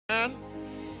Amen.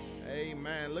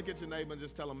 Amen. Look at your neighbor and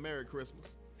just tell them Merry Christmas.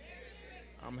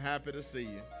 I'm happy to see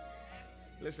you.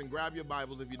 Listen, grab your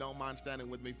Bibles if you don't mind standing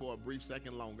with me for a brief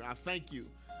second longer. I thank you.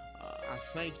 I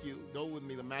thank you. Go with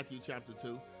me to Matthew chapter 2.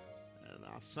 And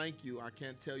I thank you. I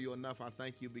can't tell you enough. I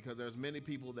thank you because there's many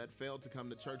people that failed to come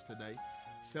to church today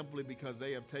simply because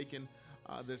they have taken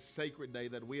this sacred day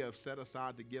that we have set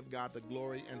aside to give God the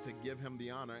glory and to give him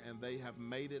the honor, and they have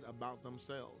made it about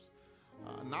themselves.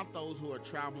 Not those who are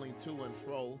traveling to and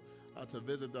fro to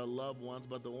visit their loved ones,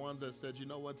 but the ones that said, you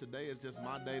know what, today is just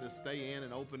my day to stay in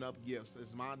and open up gifts.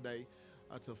 It's my day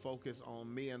to focus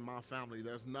on me and my family.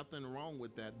 There's nothing wrong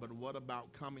with that, but what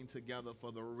about coming together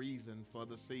for the reason, for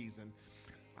the season?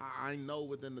 I know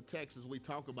within the text, as we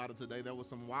talk about it today, there were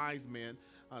some wise men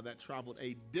that traveled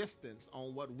a distance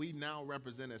on what we now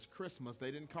represent as Christmas. They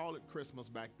didn't call it Christmas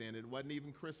back then. It wasn't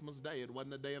even Christmas Day. It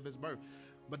wasn't the day of his birth.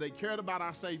 But they cared about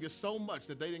our Savior so much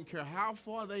that they didn't care how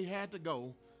far they had to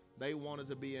go. They wanted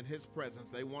to be in his presence.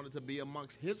 They wanted to be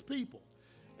amongst his people.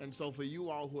 And so for you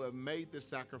all who have made this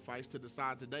sacrifice to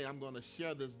decide today, I'm going to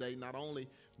share this day not only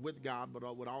with God, but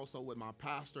also with my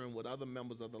pastor and with other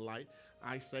members of the Light.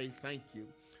 I say thank you.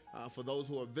 For those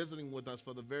who are visiting with us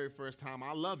for the very first time,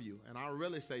 I love you. And I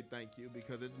really say thank you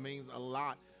because it means a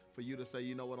lot for you to say,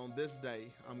 you know what, on this day,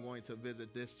 I'm going to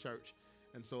visit this church.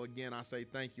 And so again, I say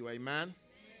thank you. Amen.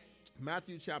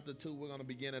 Matthew chapter 2, we're going to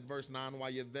begin at verse 9. While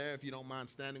you're there, if you don't mind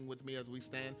standing with me as we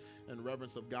stand in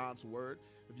reverence of God's word.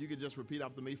 If you could just repeat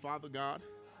after me, Father God,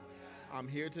 I'm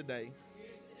here today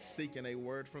seeking a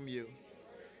word from you.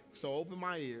 So open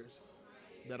my ears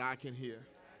that I can hear.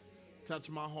 Touch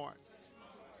my heart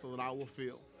so that I will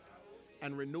feel.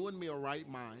 And renew in me a right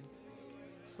mind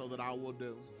so that I will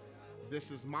do. This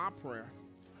is my prayer.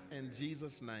 In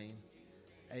Jesus' name,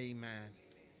 amen.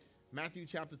 Matthew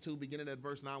chapter 2, beginning at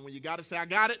verse 9. When you got it, say, I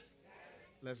got it.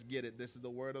 Let's get it. This is the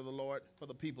word of the Lord for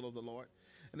the people of the Lord.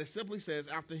 And it simply says,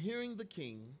 after hearing the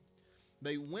king,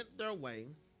 they went their way,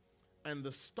 and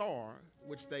the star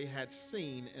which they had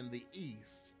seen in the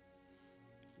east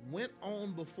went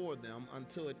on before them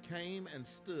until it came and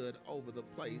stood over the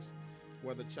place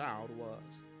where the child was.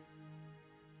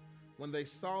 When they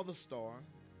saw the star,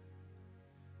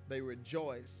 they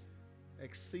rejoiced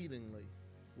exceedingly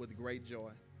with great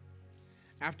joy.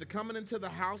 After coming into the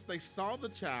house, they saw the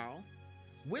child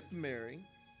with Mary,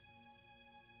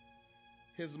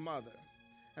 his mother,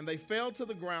 and they fell to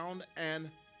the ground and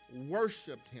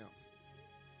worshiped him.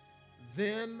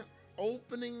 Then,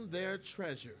 opening their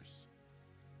treasures,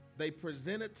 they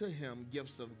presented to him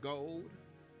gifts of gold,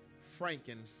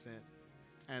 frankincense,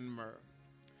 and myrrh.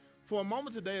 For a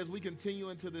moment today, as we continue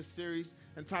into this series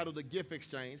entitled The Gift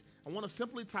Exchange, I want to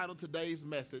simply title today's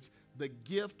message, The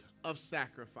Gift of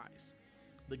Sacrifice.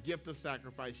 The gift of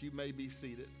sacrifice. You may be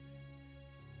seated.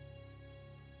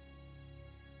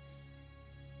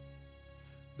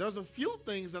 There's a few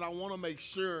things that I want to make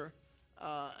sure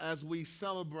as we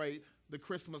celebrate the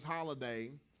Christmas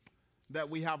holiday that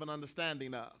we have an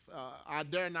understanding of. I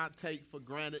dare not take for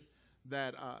granted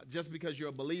that just because you're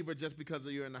a believer, just because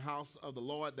you're in the house of the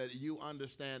Lord, that you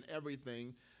understand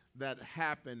everything that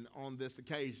happened on this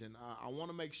occasion. I want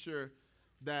to make sure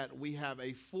that we have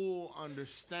a full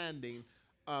understanding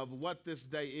of what this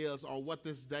day is or what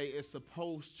this day is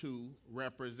supposed to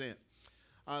represent.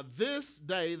 This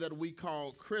day that we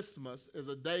call Christmas is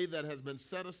a day that has been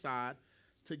set aside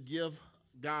to give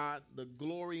God the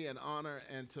glory and honor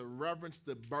and to reverence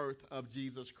the birth of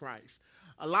Jesus Christ.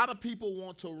 A lot of people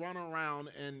want to run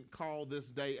around and call this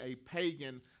day a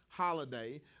pagan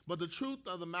holiday, but the truth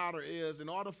of the matter is, in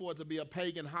order for it to be a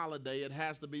pagan holiday, it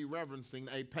has to be reverencing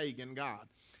a pagan God.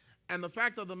 And the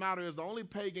fact of the matter is, the only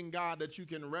pagan god that you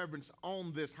can reverence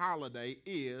on this holiday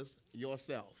is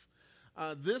yourself.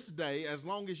 This day, as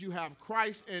long as you have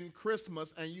Christ in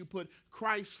Christmas and you put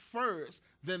Christ first,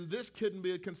 then this couldn't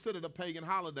be considered a pagan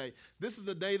holiday. This is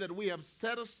the day that we have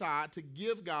set aside to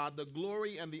give God the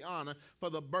glory and the honor for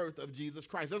the birth of Jesus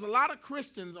Christ. There's a lot of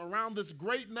Christians around this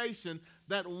great nation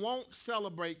that won't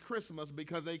celebrate Christmas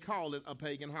because they call it a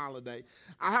pagan holiday.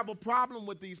 I have a problem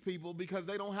with these people because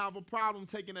they don't have a problem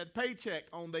taking that paycheck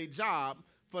on their job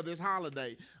for this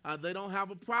holiday. They don't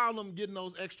have a problem getting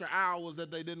those extra hours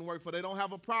that they didn't work for. They don't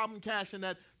have a problem cashing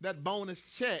that bonus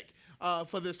check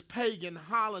for this pagan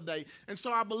holiday. And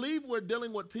so I believe we're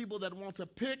dealing with people that want to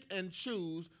pick and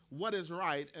choose what is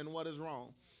right and what is wrong.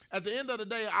 At the end of the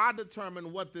day, I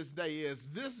determine what this day is.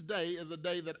 This day is a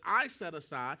day that I set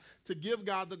aside to give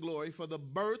God the glory for the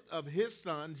birth of his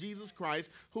son, Jesus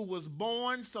Christ, who was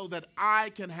born so that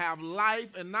I can have life,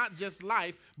 and not just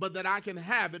life, but that I can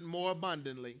have it more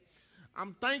abundantly.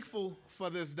 I'm thankful for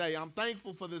this day. I'm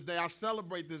thankful for this day. I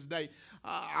celebrate this day.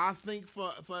 I think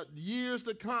for years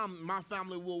to come, my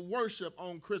family will worship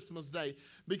on Christmas Day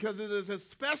because it is a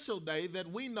special day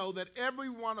that we know that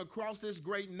everyone across this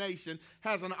great nation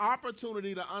has an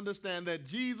opportunity to understand that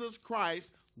Jesus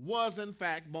Christ was in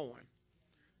fact born.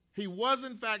 He was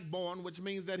in fact born, which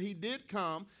means that he did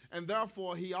come, and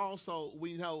therefore he also,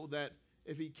 we know that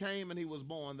if he came and he was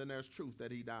born, then there's truth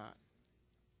that he died.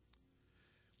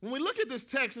 When we look at this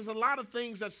text, there's a lot of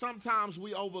things that sometimes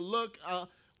we overlook.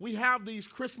 We have these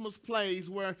Christmas plays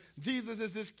where Jesus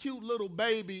is this cute little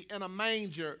baby in a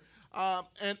manger.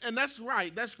 And that's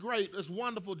right. That's great. It's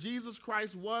wonderful. Jesus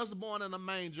Christ was born in a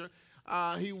manger.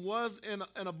 He was in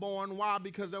a barn. Why?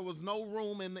 Because there was no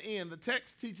room in the inn. The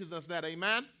text teaches us that.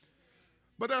 Amen?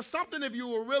 But there's something, if you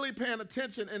were really paying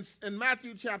attention, in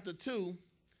Matthew chapter 2,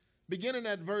 beginning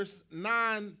at verse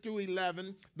 9 through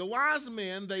 11, the wise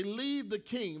men, they leave the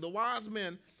king. The wise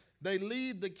men, they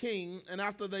leave the king, and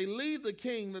after they leave the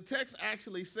king, the text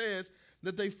actually says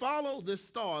that they follow this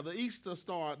star, the eastern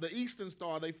star.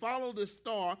 They follow this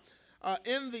star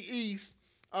in the east,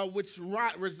 which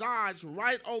resides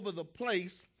right over the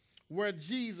place where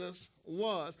Jesus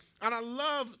was. And I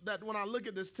love that when I look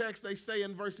at this text, they say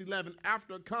in verse 11,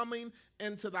 after coming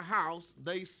into the house,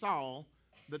 they saw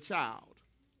the child.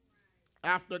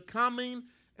 After coming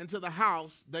into the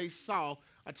house, they saw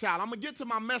a child. I'm going to get to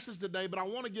my message today, but I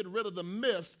want to get rid of the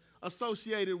myths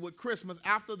associated with Christmas.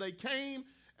 After they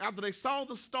saw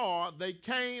the star, they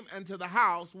came into the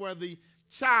house where the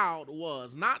child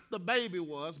was. Not the baby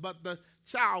was, but the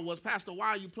child was. Pastor, why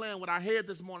are you playing with our head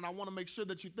this morning? I want to make sure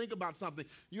that you think about something.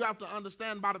 You have to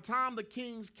understand, by the time the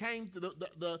kings came to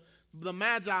the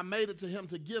Magi made it to him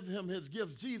to give him his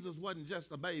gifts, Jesus wasn't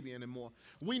just a baby anymore.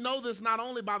 We know this not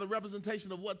only by the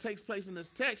representation of what takes place in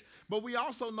this text, but we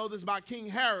also know this by King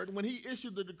Herod. When he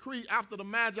issued the decree after the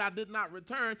Magi did not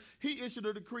return, he issued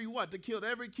a decree what? To kill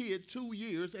every kid 2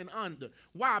 years and under.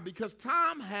 Why? Because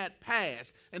time had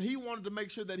passed, and he wanted to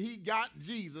make sure that he got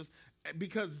Jesus,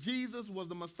 because Jesus was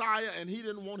the Messiah, and he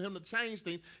didn't want him to change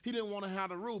things. He didn't want to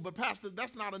have to rule. But Pastor,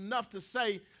 that's not enough to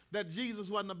say that Jesus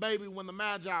wasn't a baby when the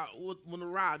Magi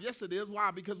arrived. Yes, it is.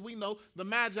 Why? Because we know the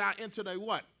Magi entered a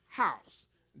what? House.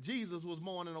 Jesus was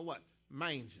born in a what?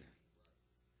 Manger.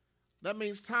 That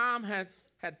means time had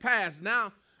passed.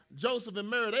 Now, Joseph and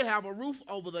Mary, they have a roof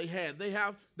over their head.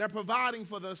 They're providing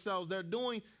for themselves. They're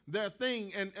doing their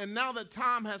thing. And now that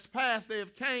time has passed, they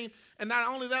have came. And not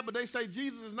only that, but they say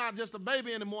Jesus is not just a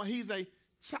baby anymore. He's a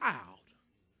child.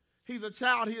 He's a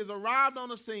child. He has arrived on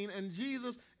the scene, and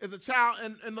Jesus is a child.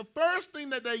 And the first thing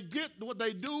that what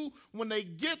they do when they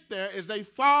get there is they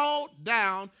fall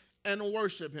down and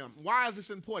worship him. Why is this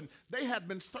important? They had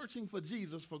been searching for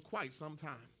Jesus for quite some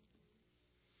time.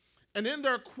 And in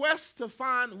their quest to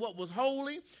find what was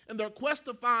holy, in their quest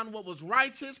to find what was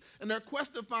righteous, in their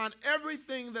quest to find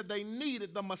everything that they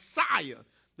needed, the Messiah,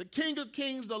 the King of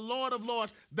Kings, the Lord of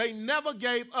Lords, they never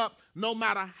gave up no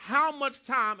matter how much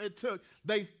time it took.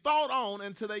 They fought on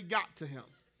until they got to him.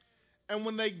 And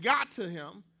when they got to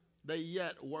him, they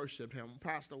yet worshiped him.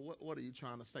 Pastor, what are you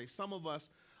trying to say? Some of us,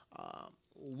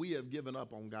 we have given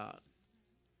up on God.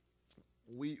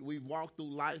 We've walked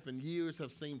through life and years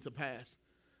have seemed to pass.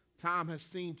 Time has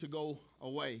seemed to go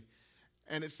away.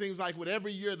 And it seems like with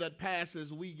every year that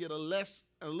passes, we get a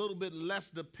little bit less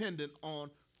dependent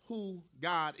on who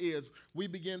God is. We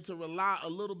begin to rely a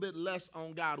little bit less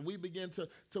on God. We begin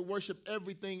to worship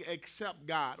everything except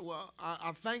God. Well,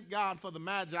 I thank God for the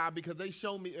Magi because they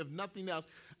show me, if nothing else,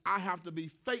 I have to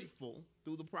be faithful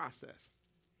through the process.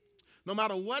 No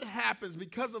matter what happens,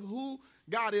 because of who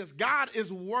God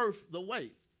is worth the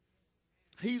wait.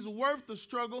 He's worth the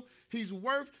struggle. He's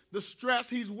worth the stress.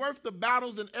 He's worth the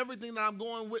battles and everything that I'm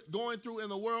going through in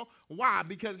the world. Why?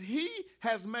 Because he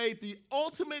has made the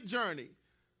ultimate journey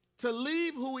to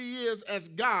leave who he is as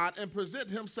God and present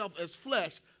himself as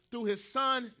flesh through his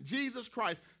son, Jesus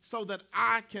Christ, so that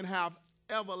I can have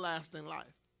everlasting life.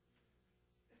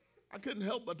 I couldn't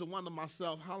help but to wonder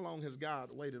myself, how long has God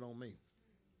waited on me?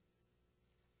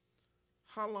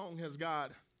 How long has God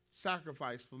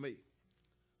sacrificed for me?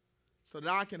 So that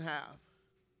I can have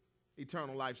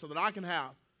eternal life, so that I can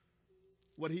have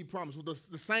what he promised,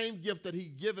 the same gift that he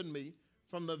given me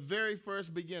from the very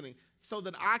first beginning, so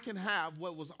that I can have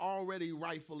what was already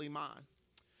rightfully mine.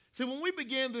 See, when we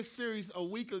began this series 4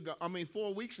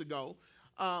 weeks ago,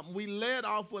 we led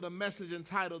off with a message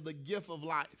entitled The Gift of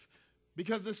Life.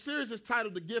 Because the series is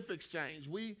titled The Gift Exchange.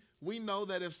 We know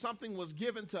that if something was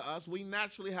given to us, we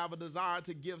naturally have a desire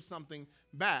to give something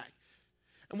back.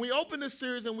 And we open this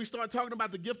series and we start talking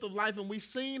about the gift of life, and we've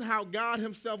seen how God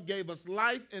himself gave us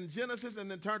life in Genesis and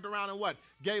then turned around and what?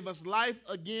 Gave us life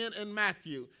again in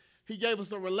Matthew. He gave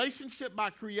us a relationship by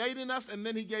creating us, and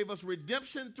then he gave us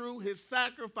redemption through his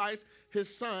sacrifice,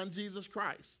 his son, Jesus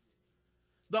Christ.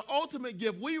 The ultimate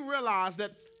gift, we realize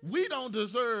that we don't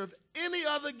deserve any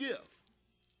other gift.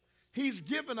 He's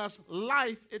given us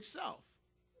life itself.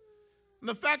 And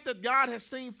the fact that God has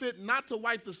seen fit not to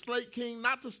wipe the slate clean,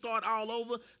 not to start all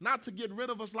over, not to get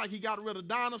rid of us like he got rid of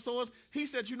dinosaurs. He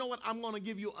said, you know what, I'm going to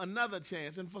give you another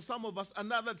chance. And for some of us,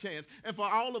 another chance. And for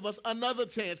all of us, another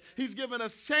chance. He's given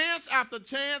us chance after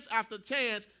chance after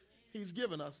chance. He's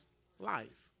given us life.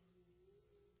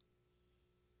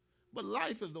 But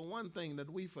life is the one thing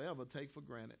that we forever take for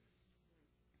granted.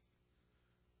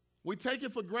 We take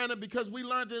it for granted because we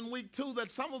learned in week 2 that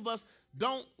some of us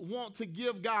don't want to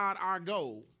give God our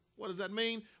goal. What does that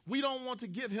mean? We don't want to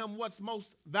give him what's most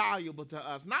valuable to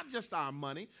us, not just our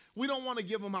money. We don't want to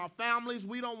give him our families.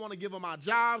 We don't want to give him our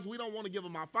jobs. We don't want to give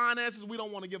him our finances. We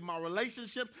don't want to give him our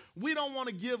relationships. We don't want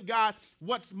to give God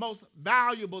what's most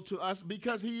valuable to us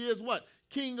because he is what?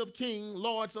 King of kings,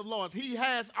 Lords of lords. He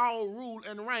has all rule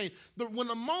and reign. When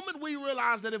the moment we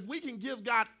realize that if we can give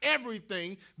God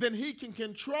everything, then he can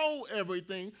control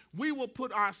everything, we will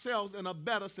put ourselves in a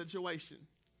better situation.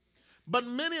 But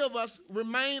many of us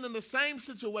remain in the same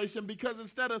situation because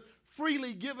instead of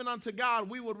freely giving unto God,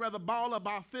 we would rather ball up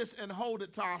our fists and hold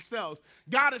it to ourselves.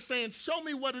 God is saying, show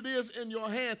me what it is in your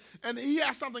hand. And he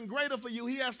has something greater for you.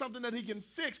 He has something that he can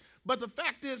fix. But the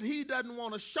fact is, he doesn't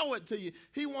want to show it to you.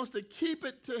 He wants to keep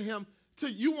it to him.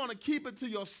 You want to keep it to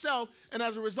yourself. And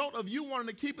as a result of you wanting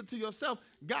to keep it to yourself,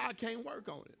 God can't work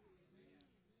on it.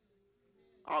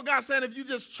 All God's saying, if you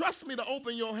just trust me to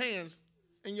open your hands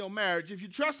in your marriage, if you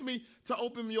trust me to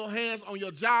open your hands on your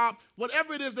job,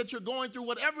 whatever it is that you're going through,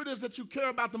 whatever it is that you care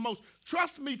about the most,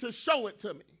 trust me to show it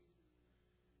to me.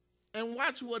 And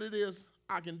watch what it is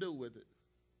I can do with it.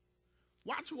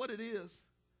 Watch what it is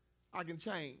I can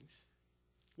change.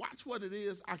 Watch what it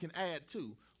is I can add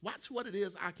to. Watch what it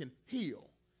is I can heal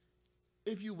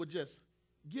if you would just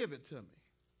give it to me.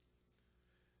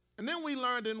 And then we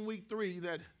learned in week 3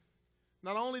 that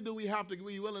not only do we have to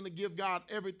be willing to give God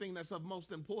everything that's of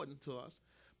most important to us,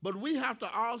 but we have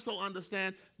to also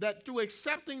understand that through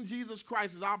accepting Jesus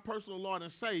Christ as our personal Lord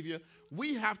and Savior,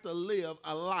 we have to live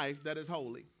a life that is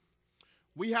holy.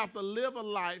 We have to live a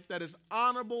life that is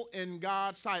honorable in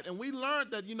God's sight. And we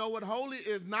learned that, you know what, holy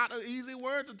is not an easy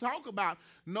word to talk about.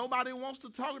 Nobody wants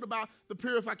to talk about the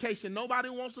purification. Nobody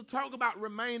wants to talk about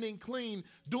remaining clean,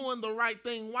 doing the right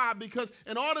thing. Why? Because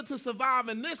in order to survive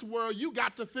in this world, you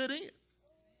got to fit in.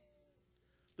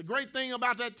 The great thing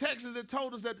about that text is it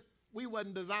told us that we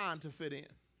wasn't designed to fit in.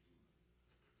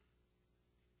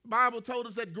 The Bible told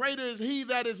us that greater is he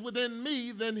that is within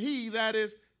me than he that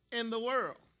is in the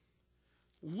world.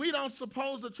 We don't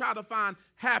supposed to try to find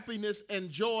happiness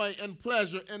and joy and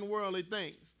pleasure in worldly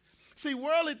things. See,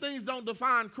 worldly things don't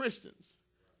define Christians.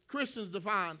 Christians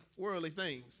define worldly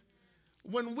things.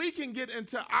 When we can get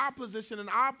into our position and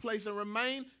our place and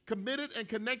remain committed and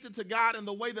connected to God in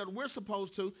the way that we're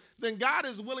supposed to, then God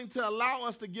is willing to allow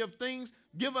us to give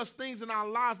us things in our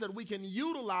lives that we can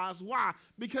utilize. Why?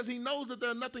 Because he knows that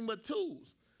they're nothing but tools.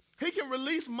 He can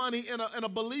release money in a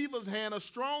believer's hand, a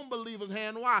strong believer's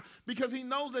hand. Why? Because he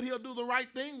knows that he'll do the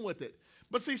right thing with it.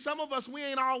 But see, some of us, we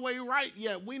ain't all the way right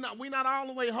yet. We not all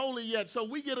the way holy yet. So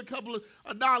we get a couple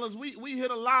of dollars. We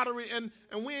hit a lottery, and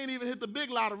we ain't even hit the big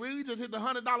lottery. We just hit the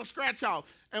 $100 scratch off.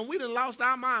 And we done lost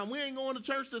our mind. We ain't going to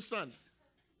church this Sunday.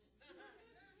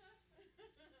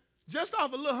 Just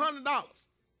off a little $100.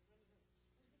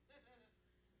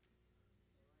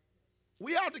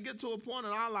 We have to get to a point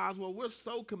in our lives where we're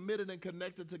so committed and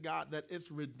connected to God that it's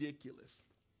ridiculous.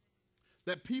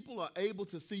 That people are able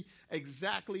to see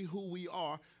exactly who we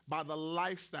are by the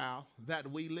lifestyle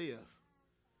that we live.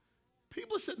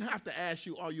 People shouldn't have to ask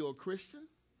you, are you a Christian?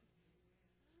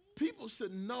 People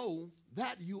should know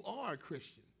that you are a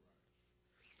Christian.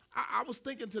 I was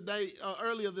thinking today,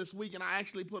 earlier this week, and I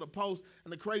actually put a post,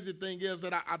 and the crazy thing is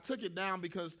that I took it down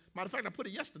because, matter of fact, I put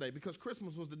it yesterday because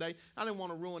Christmas was the day. I didn't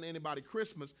want to ruin anybody's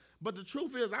Christmas. But the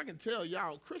truth is, I can tell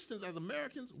y'all, Christians as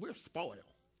Americans, we're spoiled.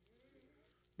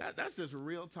 That's just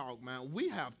real talk, man. We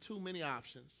have too many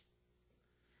options.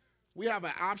 We have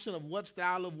an option of what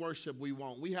style of worship we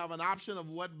want. We have an option of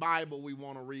what Bible we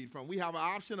want to read from. We have an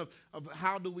option of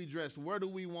how do we dress, where do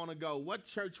we want to go, what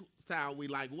church style we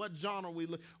like, what genre we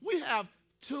look. We have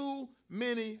too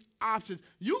many options.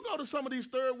 You go to some of these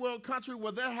third world countries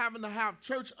where they're having to have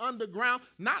church underground,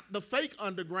 not the fake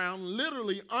underground,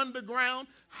 literally underground,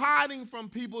 hiding from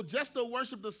people just to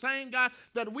worship the same God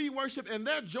that we worship, and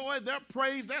their joy, their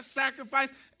praise, their sacrifice,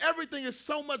 everything is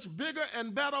so much bigger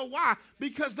and better. Why?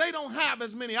 Because they don't have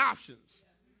as many options.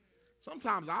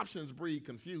 Sometimes options breed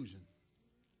confusion,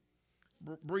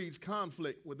 breeds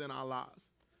conflict within our lives.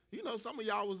 You know, some of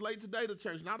y'all was late today to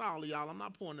church. Not all of y'all. I'm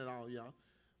not pointing at all of y'all.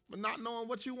 But not knowing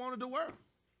what you wanted to wear.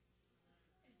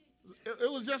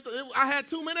 It was just, I had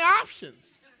too many options.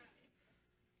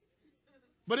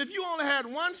 But if you only had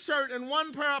one shirt and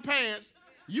one pair of pants,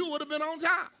 you would have been on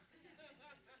time.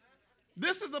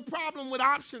 This is the problem with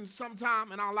options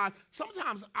sometime in our life.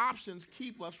 Sometimes options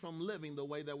keep us from living the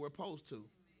way that we're supposed to.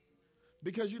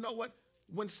 Because you know what?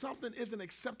 When something isn't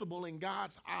acceptable in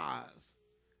God's eyes,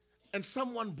 and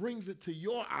someone brings it to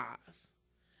your eyes,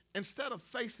 instead of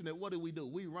facing it, what do?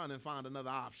 We run and find another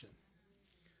option.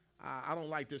 I don't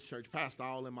like this church. Pastor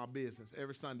all in my business.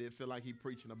 Every Sunday it feel like he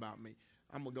preaching about me.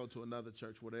 I'm going to go to another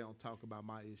church where they don't talk about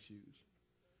my issues.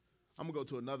 I'm going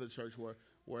to go to another church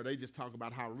where they just talk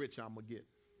about how rich I'm going to get.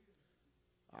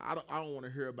 I don't want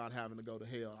to hear about having to go to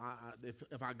hell.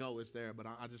 If I go, it's there, but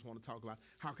I just want to talk about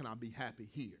how can I be happy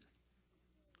here.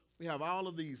 We have all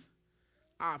of these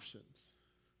options.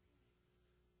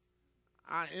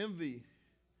 I envy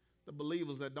the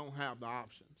believers that don't have the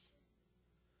options.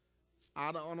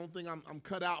 I don't think I'm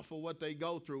cut out for what they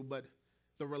go through, but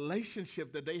the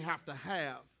relationship that they have to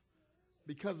have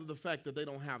because of the fact that they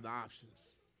don't have the options.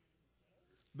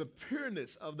 The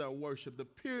pureness of their worship, the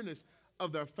pureness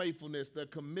of their faithfulness, their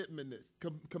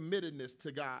committedness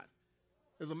to God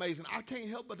is amazing. I can't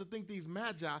help but to think these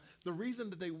magi, the reason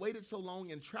that they waited so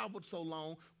long and traveled so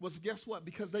long was, guess what?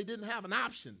 Because they didn't have an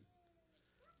option.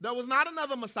 There was not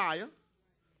another Messiah.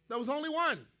 There was only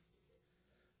one.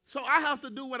 So I have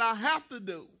to do what I have to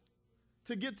do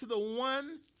to get to the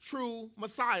one true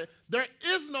Messiah. There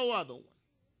is no other one.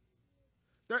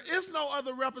 There is no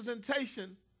other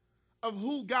representation of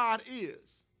who God is.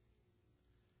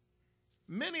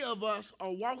 Many of us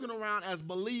are walking around as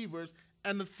believers,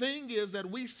 and the thing is that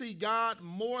we see God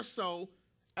more so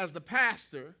as the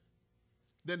pastor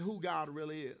than who God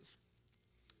really is.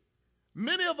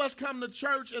 Many of us come to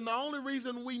church, and the only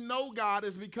reason we know God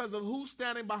is because of who's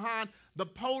standing behind the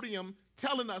podium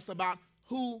telling us about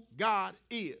who God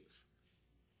is.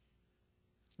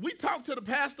 We talk to the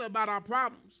pastor about our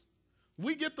problems.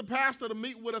 We get the pastor to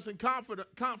meet with us and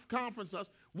conference us.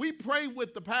 We pray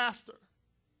with the pastor.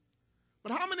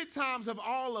 But how many times have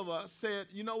all of us said,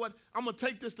 you know what, I'm going to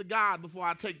take this to God before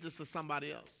I take this to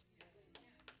somebody else?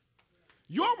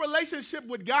 Your relationship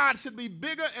with God should be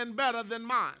bigger and better than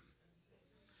mine.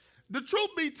 The truth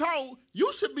be told,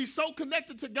 you should be so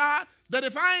connected to God that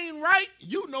if I ain't right,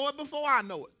 you know it before I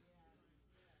know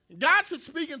it. God should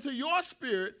speak into your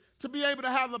spirit to be able to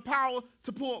have the power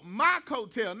to pull my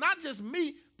coattail, not just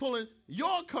me pulling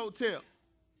your coattail.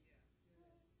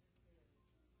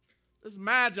 This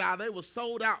magi, they were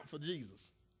sold out for Jesus.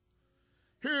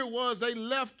 Here it was, they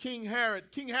left King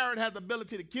Herod. King Herod had the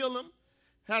ability to kill them,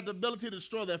 had the ability to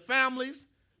destroy their families,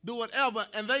 do whatever,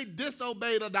 and they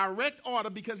disobeyed a direct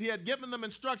order because he had given them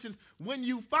instructions, when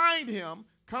you find him,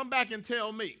 come back and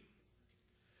tell me.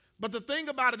 But the thing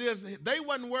about it is, they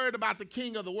wasn't worried about the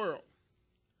king of the world.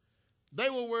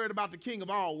 They were worried about the king of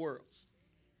all worlds.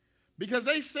 Because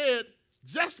they said,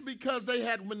 just because they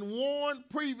had been warned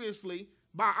previously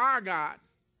by our God,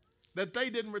 that they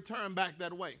didn't return back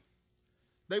that way.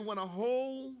 They went a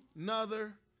whole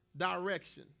nother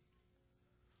direction.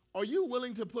 Are you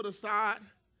willing to put aside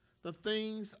the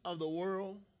things of the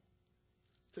world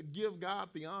to give God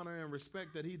the honor and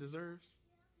respect that he deserves?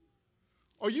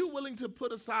 Are you willing to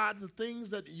put aside the things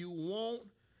that you want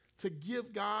to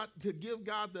give God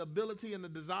the ability and the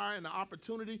desire and the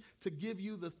opportunity to give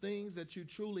you the things that you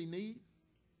truly need?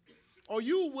 Are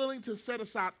you willing to set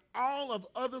aside all of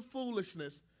other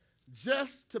foolishness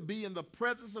just to be in the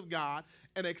presence of God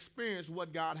and experience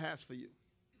what God has for you?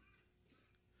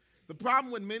 The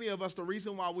problem with many of us, the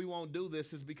reason why we won't do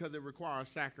this is because it requires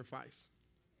sacrifice.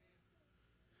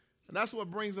 And that's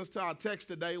what brings us to our text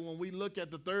today when we look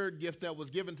at the third gift that was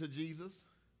given to Jesus.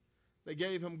 They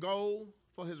gave him gold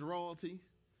for his royalty.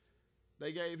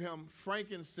 They gave him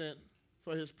frankincense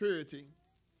for his purity.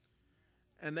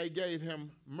 And they gave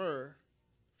him myrrh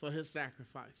for his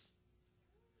sacrifice.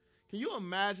 Can you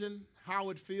imagine how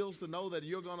it feels to know that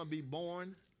you're going to be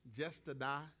born just to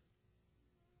die?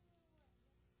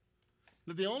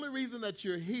 That the only reason that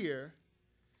you're here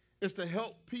is to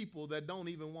help people that don't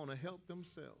even want to help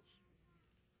themselves.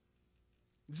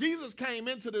 Jesus came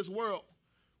into this world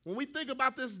When we think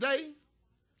about this day,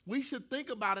 we should think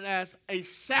about it as a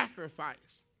sacrifice.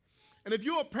 And if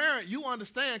you're a parent, you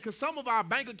understand, because some of our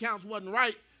bank accounts wasn't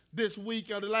right this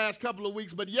week or the last couple of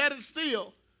weeks, but yet it's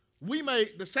still, we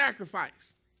made the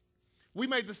sacrifice. We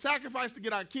made the sacrifice to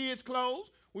get our kids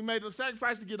clothes. We made the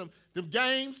sacrifice to get them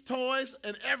games, toys,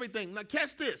 and everything. Now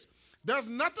catch this. There's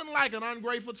nothing like an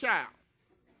ungrateful child.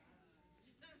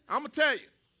 I'm going to tell you.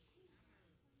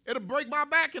 It'll break my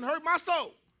back and hurt my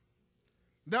soul.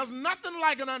 There's nothing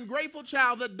like an ungrateful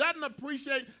child that doesn't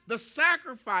appreciate the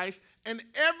sacrifice and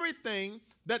everything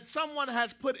that someone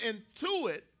has put into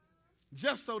it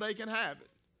just so they can have it.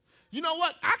 You know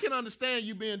what? I can understand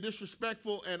you being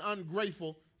disrespectful and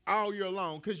ungrateful all year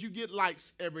long because you get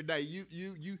likes every day.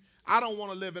 I don't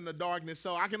want to live in the darkness,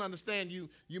 so I can understand you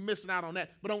missing out on that.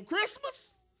 But on Christmas,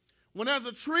 when there's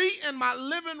a tree in my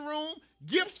living room,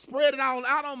 gifts spread all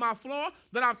out on my floor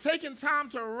that I've taken time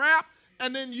to wrap,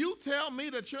 and then you tell me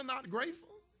that you're not grateful,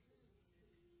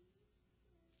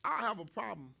 I have a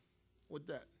problem with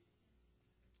that.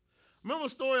 Remember a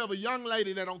story of a young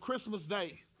lady that on Christmas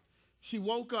Day, she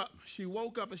woke up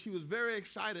and she was very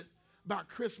excited about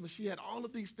Christmas. She had all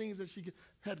of these things that she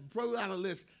had wrote out a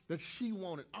list that she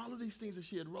wanted, all of these things that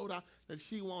she had wrote out that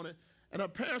she wanted, and her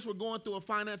parents were going through a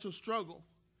financial struggle.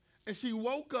 And she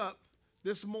woke up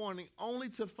this morning only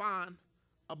to find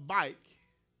a bike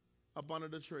up under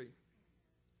the tree.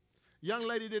 Young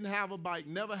lady didn't have a bike,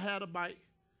 never had a bike,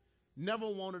 never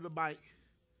wanted a bike.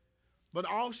 But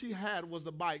all she had was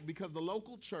the bike because the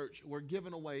local church were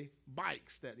giving away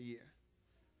bikes that year.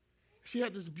 She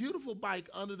had this beautiful bike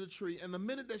under the tree, and the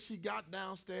minute that she got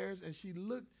downstairs and she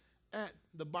looked at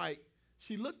the bike,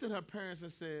 she looked at her parents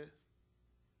and said,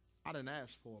 I didn't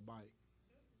ask for a bike.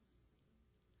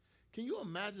 Can you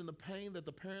imagine the pain that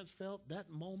the parents felt that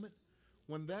moment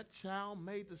when that child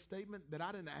made the statement that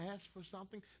I didn't ask for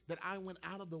something, that I went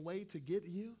out of the way to get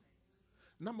you?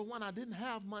 Number one, I didn't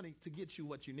have money to get you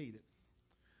what you needed.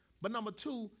 But number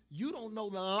two, you don't know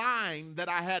the line that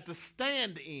I had to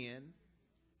stand in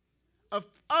of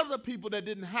other people that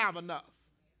didn't have enough.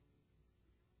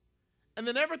 And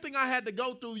then everything I had to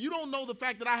go through, you don't know the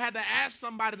fact that I had to ask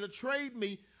somebody to trade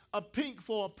me a pink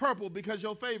for a purple because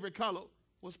your favorite color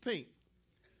was pink.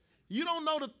 You don't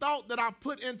know the thought that I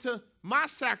put into my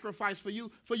sacrifice for you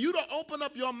to open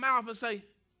up your mouth and say,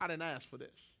 I didn't ask for this,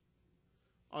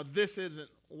 or this isn't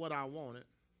what I wanted.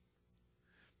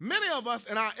 Many of us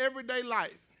in our everyday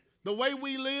life, the way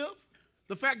we live,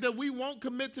 the fact that we won't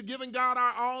commit to giving God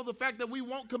our all, the fact that we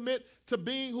won't commit to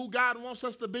being who God wants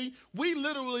us to be, we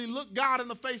literally look God in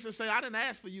the face and say, I didn't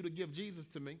ask for you to give Jesus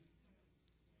to me.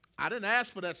 I didn't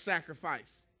ask for that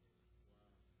sacrifice.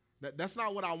 That's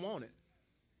not what I wanted.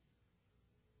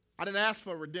 I didn't ask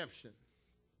for redemption.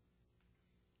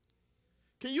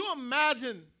 Can you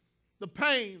imagine the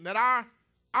pain that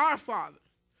our Father,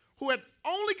 who had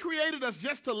only created us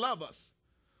just to love us,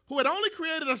 who had only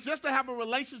created us just to have a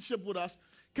relationship with us,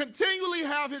 continually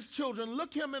have his children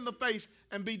look him in the face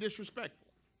and be disrespectful?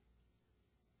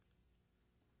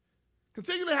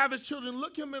 Continually have his children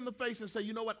look him in the face and say,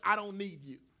 you know what, I don't need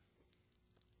you.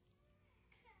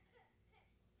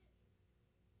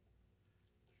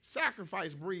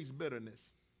 Sacrifice breeds bitterness.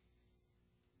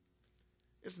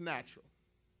 It's natural.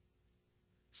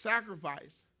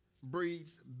 Sacrifice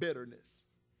breeds bitterness.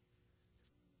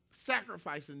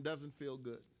 Sacrificing doesn't feel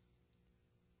good.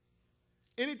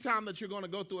 Anytime that you're going to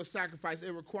go through a sacrifice,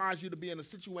 it requires you to be in a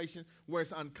situation where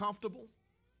it's uncomfortable,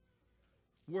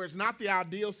 where it's not the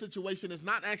ideal situation, it's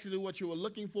not actually what you were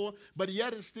looking for, but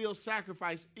yet it's still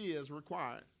sacrifice is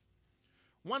required.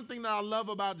 One thing that I love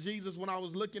about Jesus when I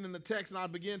was looking in the text and I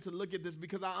began to look at this,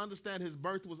 because I understand his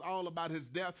birth was all about his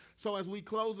death. So as we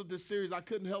close with this series, I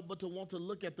couldn't help but to want to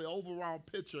look at the overall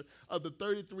picture of the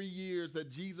 33 years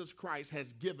that Jesus Christ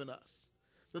has given us.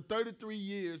 The 33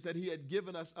 years that he had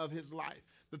given us of his life.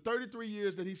 The 33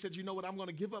 years that he said, you know what, I'm going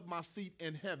to give up my seat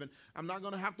in heaven. I'm not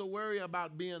going to have to worry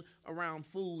about being around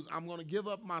fools. I'm going to give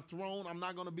up my throne. I'm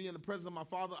not going to be in the presence of my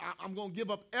Father. I'm going to give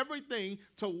up everything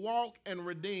to walk and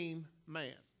redeem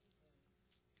man.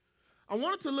 I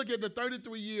wanted to look at the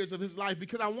 33 years of his life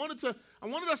because I wanted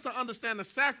us to understand the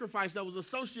sacrifice that was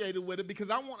associated with it, because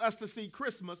I want us to see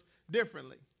Christmas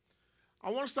differently.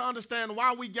 I want us to understand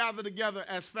why we gather together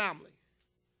as family.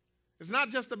 It's not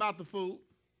just about the food.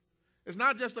 It's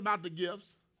not just about the gifts,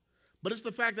 but it's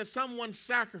the fact that someone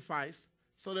sacrificed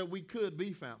so that we could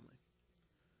be family.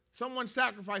 Someone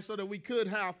sacrificed so that we could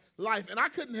have life. And I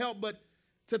couldn't help but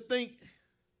to think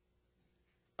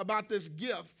about this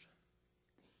gift,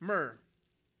 myrrh.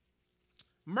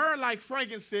 Myrrh, like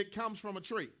frankincense, comes from a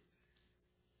tree.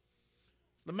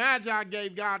 The Magi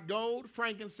gave God gold,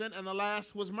 frankincense, and the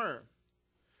last was myrrh.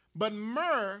 But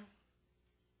myrrh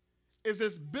is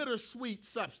this bittersweet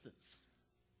substance.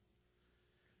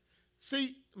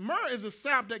 See, myrrh is a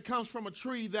sap that comes from a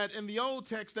tree that in the old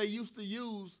text they used to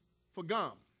use for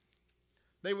gum.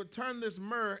 They would turn this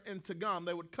myrrh into gum.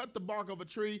 They would cut the bark of a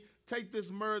tree, take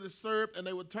this myrrh, the syrup, and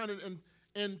they would turn it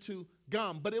into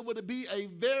gum. But it would be a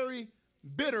very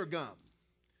bitter gum.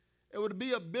 It would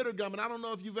be a bitter gum. And I don't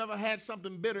know if you've ever had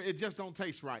something bitter. It just don't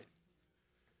taste right.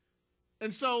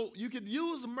 And so you could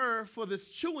use myrrh for this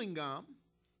chewing gum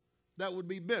that would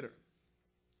be bitter.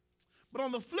 But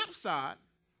on the flip side,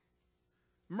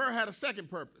 myrrh had a second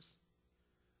purpose.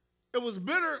 It was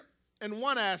bitter in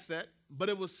one aspect, but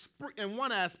it was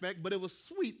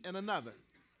sweet in another.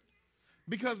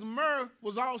 Because myrrh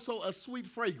was also a sweet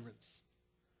fragrance.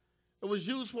 It was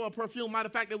used for a perfume. Matter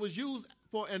of fact, it was used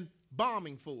for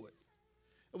embalming fluid.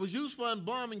 It was used for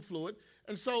embalming fluid.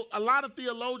 And so a lot of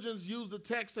theologians use the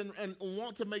text and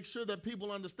want to make sure that people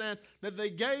understand that they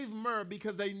gave myrrh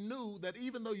because they knew that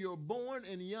even though you're born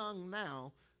and young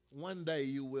now, one day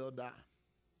you will die.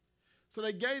 So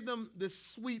they gave them this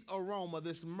sweet aroma,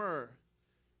 this myrrh,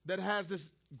 that has this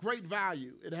great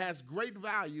value. It has great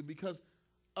value because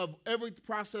of every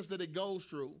process that it goes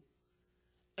through.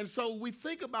 And so we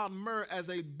think about myrrh as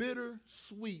a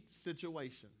bitter-sweet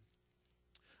situation.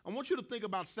 I want you to think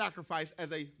about sacrifice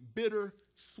as a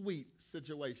bitter-sweet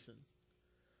situation.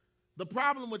 The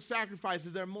problem with sacrifice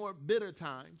is there are more bitter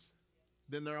times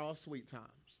than there are sweet times.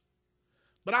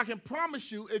 But I can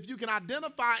promise you, if you can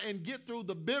identify and get through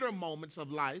the bitter moments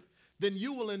of life, then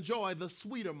you will enjoy the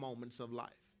sweeter moments of life.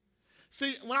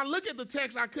 See, when I look at the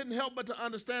text, I couldn't help but to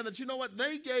understand that, you know what,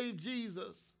 they gave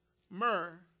Jesus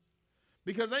myrrh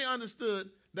because they understood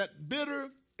that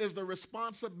bitter is the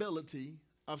responsibility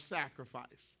of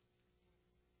sacrifice.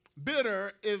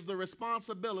 Bitter is the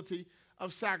responsibility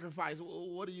of sacrifice.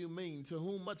 What do you mean? To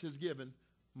whom much is given,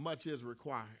 much is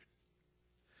required.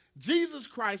 Jesus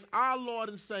Christ, our Lord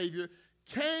and Savior,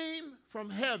 came from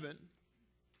heaven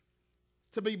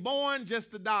to be born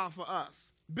just to die for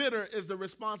us. Bitter is the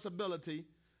responsibility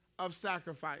of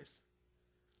sacrifice.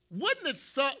 Wouldn't it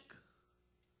suck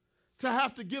to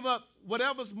have to give up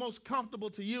whatever's most comfortable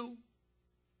to you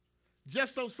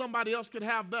just so somebody else could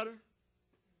have better?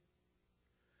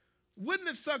 Wouldn't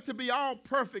it suck to be all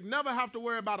perfect, never have to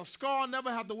worry about a scar,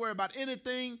 never have to worry about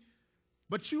anything,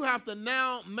 but you have to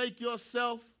now make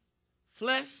yourself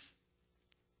flesh?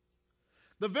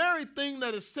 The very thing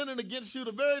that is sinning against you,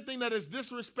 the very thing that is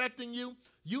disrespecting you,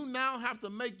 you now have to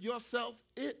make yourself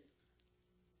it.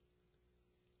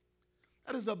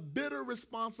 That is a bitter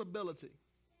responsibility,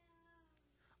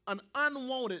 an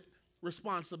unwanted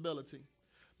responsibility.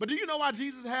 But do you know why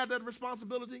Jesus had that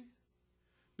responsibility?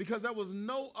 Because there was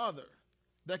no other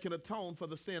that can atone for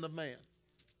the sin of man.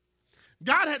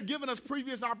 God had given us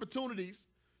previous opportunities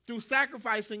through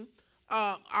sacrificing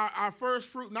our first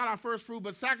fruit, not our first fruit,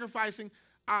 but sacrificing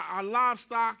our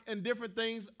livestock and different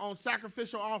things on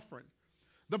sacrificial offering.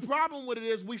 The problem with it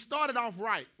is we started off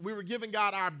right. We were giving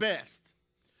God our best.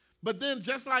 But then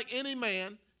just like any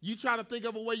man, you try to think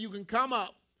of a way you can come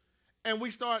up, and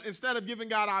we start, instead of giving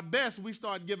God our best, we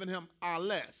start giving him our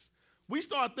less. We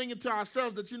start thinking to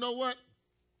ourselves that, you know what?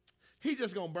 He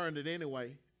just going to burn it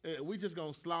anyway. We just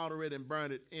going to slaughter it and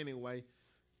burn it anyway.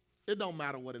 It don't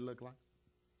matter what it look like.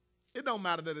 It don't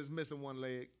matter that it's missing one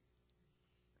leg,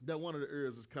 that one of the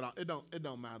ears is cut off. It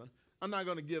don't matter. I'm not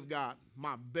going to give God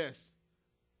my best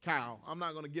cow. I'm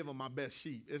not going to give him my best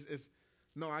sheep.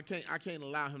 No, I can't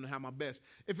allow him to have my best.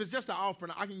 If it's just an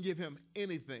offering, I can give him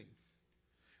anything.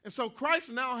 And so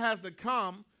Christ now has to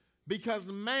come because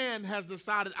man has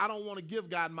decided, I don't want to give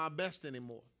God my best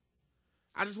anymore.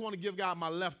 I just want to give God my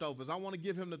leftovers. I want to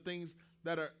give him the things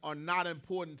that are not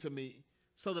important to me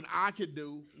so that I could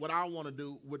do what I want to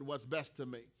do with what's best to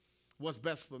me, what's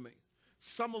best for me.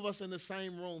 Some of us in the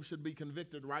same room should be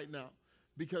convicted right now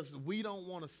because we don't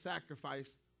want to sacrifice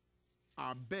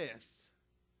our best,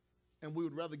 and we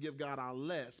would rather give God our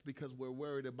less because we're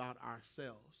worried about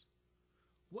ourselves.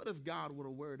 What if God would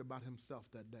have worried about himself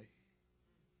that day?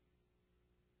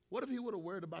 What if he would have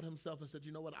worried about himself and said,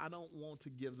 you know what, I don't want to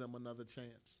give them another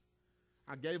chance.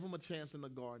 I gave them a chance in the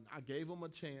garden. I gave them a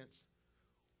chance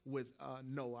with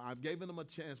Noah. I've given them a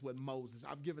chance with Moses.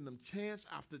 I've given them chance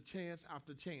after chance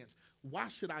after chance. Why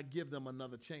should I give them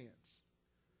another chance?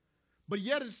 But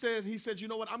yet it says, he said, you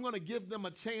know what, I'm going to give them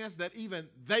a chance that even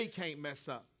they can't mess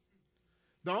up.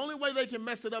 The only way they can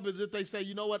mess it up is if they say,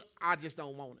 you know what, I just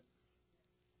don't want it.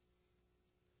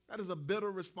 That is a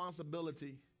bitter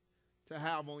responsibility to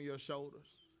have on your shoulders.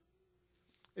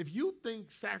 If you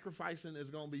think sacrificing is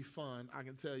going to be fun, I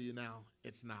can tell you now,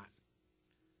 it's not.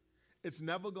 It's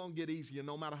never going to get easier.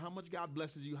 No matter how much God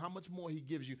blesses you, how much more he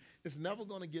gives you, it's never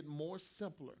going to get more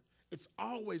simpler. It's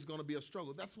always going to be a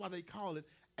struggle. That's why they call it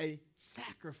a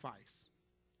sacrifice.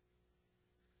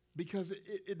 Because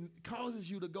it causes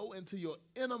you to go into your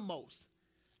innermost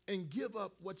and give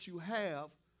up what you have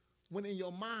when in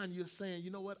your mind you're saying,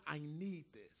 you know what, I need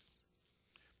this.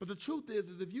 But the truth is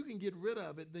if you can get rid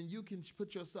of it, then you can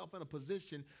put yourself in a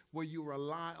position where you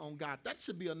rely on God. That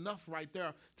should be enough right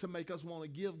there to make us want to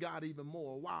give God even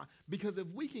more. Why? Because if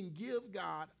we can give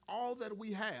God all that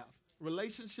we have,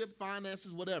 relationship,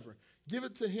 finances, whatever, give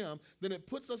it to him, then it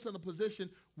puts us in a position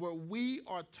where we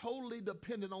are totally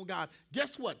dependent on God.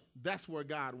 Guess what? That's where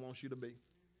God wants you to be.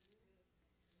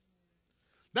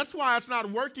 That's why it's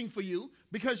not working for you,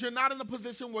 because you're not in a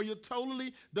position where you're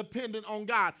totally dependent on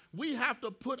God. We have to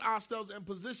put ourselves in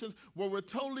positions where we're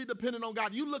totally dependent on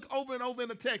God. You look over and over in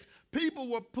the text, people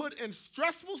were put in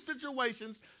stressful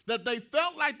situations that they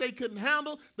felt like they couldn't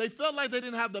handle. They felt like they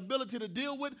didn't have the ability to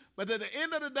deal with. But at the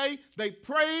end of the day, they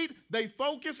prayed, they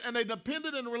focused, and they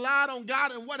depended and relied on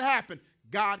God. And what happened?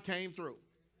 God came through.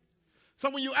 So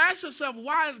when you ask yourself,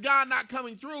 why is God not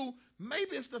coming through?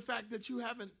 Maybe it's the fact that you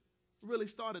haven't really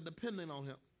started depending on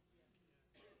him.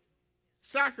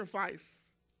 Sacrifice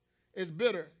is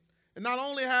bitter. It not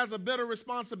only has a bitter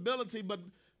responsibility, but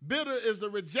bitter is the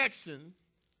rejection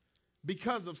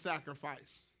because of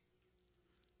sacrifice.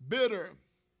 Bitter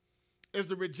is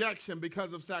the rejection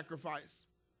because of sacrifice.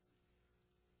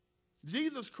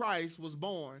 Jesus Christ was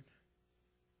born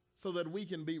so that we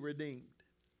can be redeemed.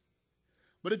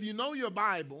 But if you know your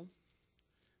Bible,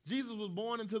 Jesus was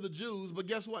born into the Jews, but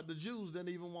guess what? The Jews didn't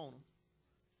even want him.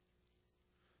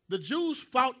 The Jews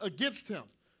fought against him.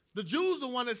 The Jews are the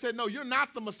one that said, no, you're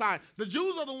not the Messiah. The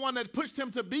Jews are the one that pushed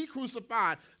him to be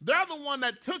crucified. They're the one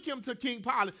that took him to King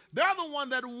Pilate. They're the one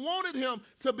that wanted him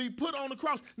to be put on the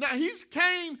cross. Now, he's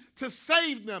came to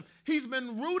save them. He's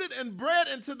been rooted and bred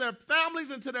into their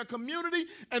families, into their community,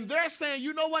 and they're saying,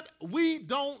 you know what? We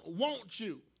don't want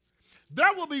you.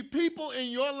 There will be people in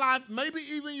your life, maybe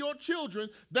even your children,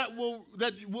 that will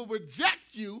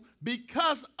reject you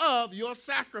because of your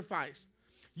sacrifice.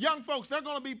 Young folks, there are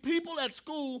going to be people at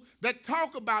school that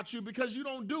talk about you because you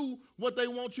don't do what they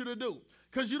want you to do,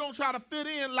 because you don't try to fit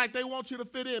in like they want you to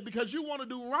fit in, because you want to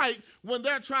do right when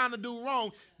they're trying to do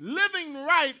wrong. Living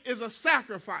right is a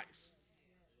sacrifice.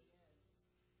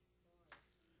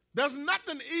 There's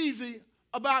nothing easy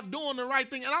about doing the right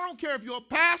thing. And I don't care if you're a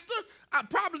pastor,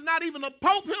 probably not even the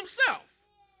Pope himself.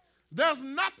 There's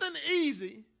nothing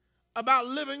easy about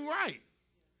living right.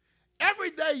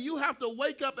 Every day you have to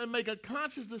wake up and make a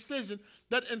conscious decision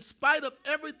that in spite of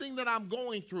everything that I'm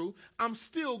going through, I'm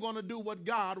still going to do what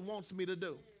God wants me to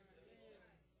do.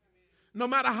 No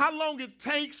matter how long it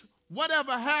takes,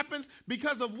 whatever happens,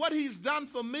 because of what he's done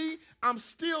for me, I'm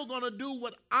still going to do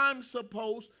what I'm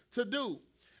supposed to do.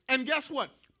 And guess what?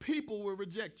 People will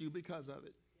reject you because of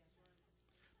it.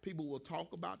 People will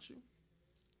talk about you.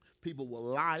 People will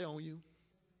lie on you.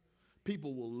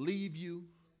 People will leave you.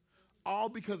 All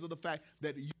because of the fact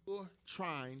that you're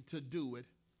trying to do it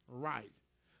right.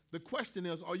 The question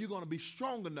is, are you going to be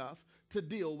strong enough to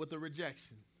deal with the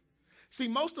rejection? See,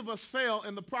 most of us fail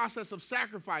in the process of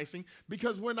sacrificing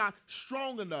because we're not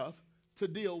strong enough to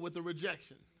deal with the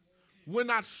rejection. We're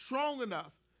not strong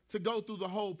enough to go through the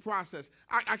whole process.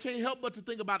 I can't help but to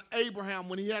think about Abraham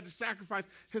when he had to sacrifice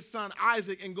his son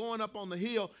Isaac and going up on the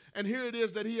hill. And here it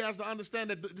is that he has to understand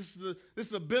that this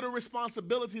is a bitter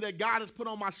responsibility that God has put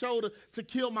on my shoulder to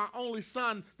kill my only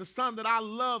son, the son that I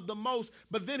love the most.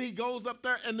 But then he goes up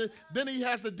there and then he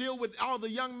has to deal with all the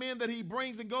young men that he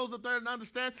brings and goes up there and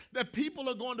understand that people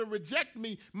are going to reject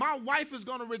me. My wife is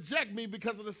going to reject me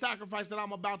because of the sacrifice that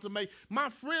I'm about to make. My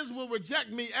friends will reject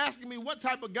me, asking me what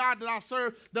type of God that I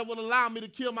serve that would allow me to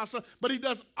kill my son. But he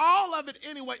does all of it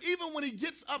anyway. Even when he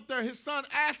gets up there, his son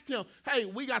asks him, hey,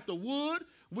 we got the wood,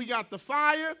 we got the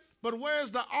fire, but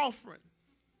where's the offering?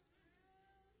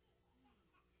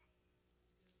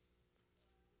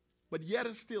 But yet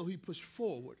and still he pushed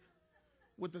forward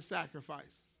with the sacrifice.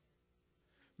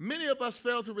 Many of us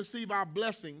fail to receive our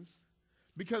blessings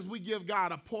because we give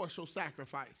God a partial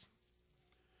sacrifice.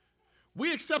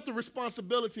 We accept the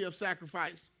responsibility of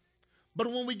sacrifice. But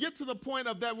when we get to the point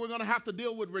of that we're going to have to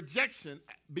deal with rejection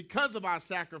because of our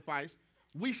sacrifice,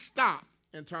 we stop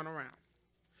and turn around.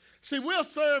 See, we'll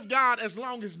serve God as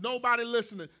long as nobody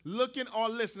listening, looking or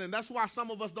listening. That's why some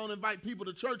of us don't invite people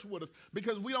to church with us,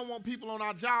 because we don't want people on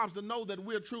our jobs to know that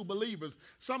we're true believers.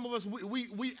 Some of us,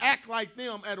 we act like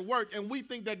them at work, and we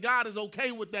think that God is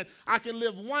okay with that. I can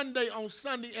live one day on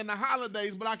Sunday and the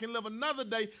holidays, but I can live another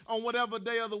day on whatever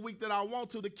day of the week that I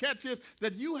want to. The catch is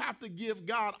that you have to give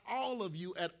God all of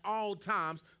you at all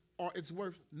times, or it's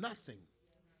worth nothing.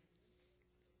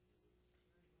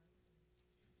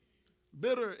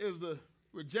 Bitter is the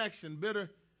rejection. Bitter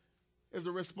is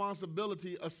the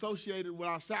responsibility associated with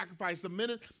our sacrifice. The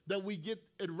minute that we get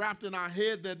it wrapped in our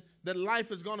head that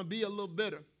life is going to be a little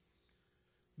bitter,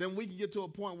 then we can get to a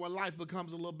point where life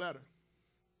becomes a little better.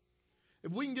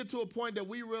 If we can get to a point that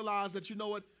we realize that, you know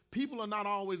what, people are not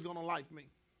always going to like me.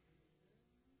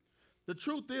 The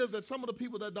truth is that some of the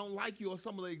people that don't like you are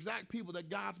some of the exact people that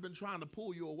God's been trying to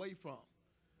pull you away from.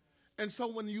 And so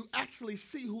when you actually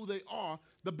see who they are,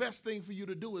 the best thing for you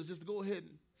to do is just go ahead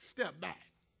and step back.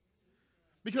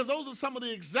 Because those are some of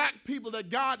the exact people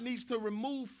that God needs to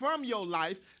remove from your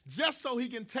life just so he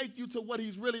can take you to what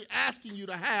he's really asking you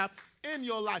to have in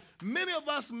your life. Many of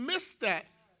us miss that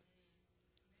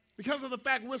because of the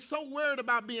fact we're so worried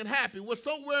about being happy. We're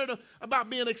so worried about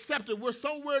being accepted. We're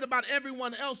so worried about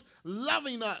everyone else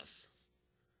loving us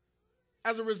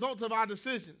as a result of our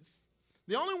decisions.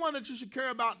 The only one that you should care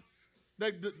about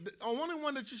the only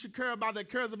one that you should care about that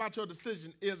cares about your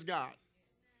decision is God.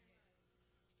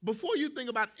 Before you think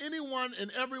about anyone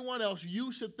and everyone else,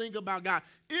 you should think about God.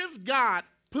 Is God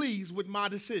pleased with my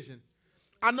decision?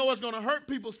 I know it's going to hurt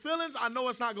people's feelings. I know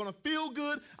it's not going to feel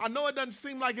good. I know it doesn't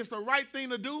seem like it's the right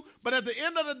thing to do. But at the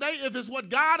end of the day, if it's what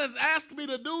God has asked me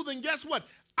to do, then guess what?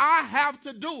 I have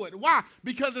to do it. Why?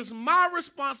 Because it's my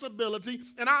responsibility,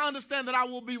 and I understand that I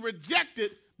will be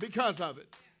rejected because of it.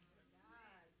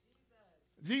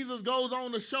 Jesus goes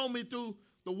on to show me through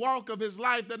the walk of his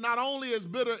life that not only is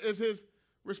bitter is his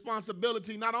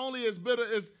responsibility, not only is bitter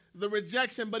is the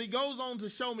rejection, but he goes on to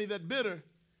show me that bitter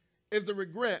is the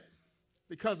regret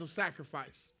because of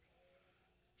sacrifice.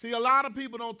 See, a lot of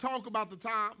people don't talk about the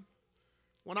time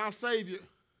when our Savior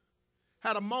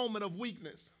had a moment of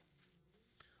weakness.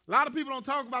 A lot of people don't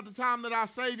talk about the time that our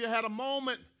Savior had a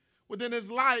moment within his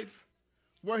life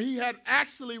where he had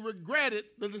actually regretted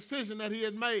the decision that he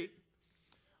had made.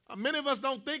 Many of us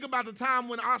don't think about the time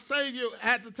when our Savior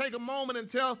had to take a moment and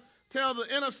tell the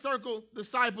inner circle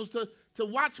disciples to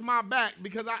watch my back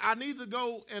because I need to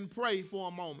go and pray for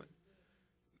a moment.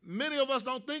 Many of us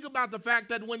don't think about the fact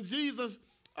that when Jesus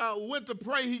went to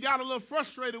pray, he got a little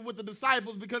frustrated with the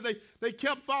disciples because they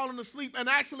kept falling asleep. And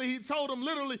actually, he told them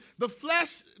literally, the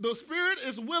spirit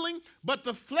is willing, but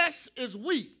the flesh is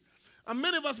weak.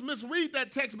 Many of us misread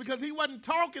that text because he wasn't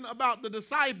talking about the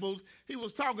disciples. He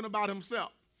was talking about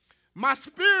himself. My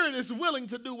spirit is willing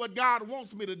to do what God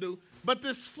wants me to do, but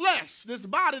this flesh, this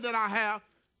body that I have,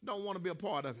 don't want to be a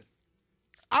part of it.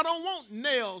 I don't want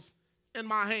nails in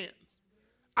my hands.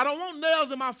 I don't want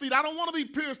nails in my feet. I don't want to be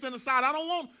pierced in the side. I don't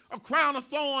want a crown of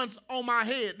thorns on my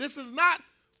head. This is not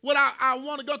what I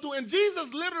want to go through. And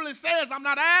Jesus literally says, I'm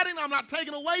not adding, I'm not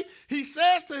taking away. He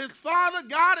says to his Father,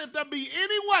 God, if there be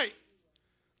any way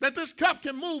that this cup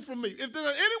can move from me, if there's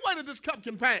any way that this cup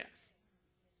can pass,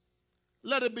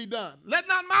 let it be done. Let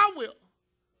not my will,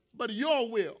 but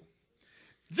your will.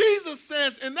 Jesus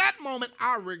says, in that moment,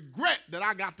 I regret that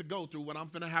I got to go through what I'm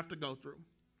going to have to go through.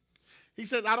 He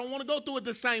says, I don't want to go through it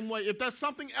the same way. If there's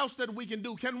something else that we can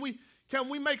do, can we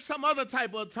make some other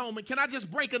type of atonement? Can I just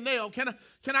break a nail? Can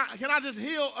I just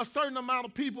heal a certain amount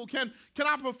of people? Can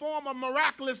I perform a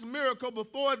miraculous miracle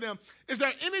before them? Is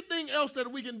there anything else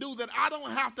that we can do that I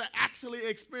don't have to actually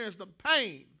experience the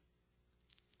pain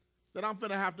that I'm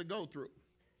going to have to go through?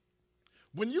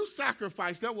 When you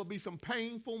sacrifice, there will be some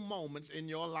painful moments in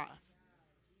your life.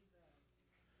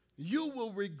 You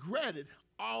will regret it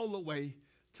all the way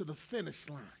to the finish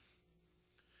line.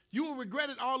 You will regret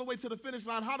it all the way to the finish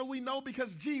line. How do we know?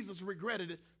 Because Jesus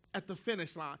regretted it at the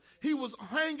finish line. He was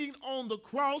hanging on the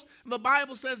cross. The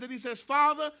Bible says that he says,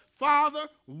 Father, Father,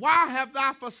 why have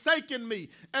thou forsaken me?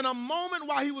 And a moment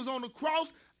while he was on the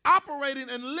cross, operating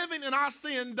and living in our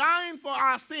sin, dying for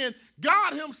our sin,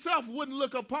 God himself wouldn't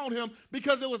look upon him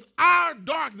because it was our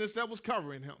darkness that was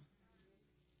covering him.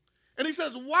 And he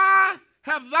says, why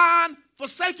have thine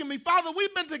forsaken me? Father,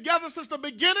 we've been together since the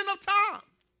beginning of time.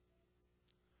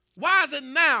 Why is it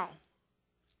now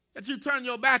that you turn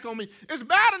your back on me? It's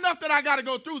bad enough that I got to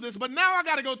go through this, but now I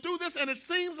got to go through this and it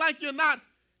seems like you're not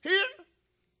here.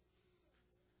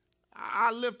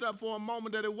 I lift up for a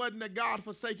moment that it wasn't that God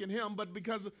forsaken him, but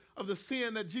because of the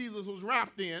sin that Jesus was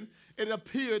wrapped in, it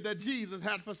appeared that Jesus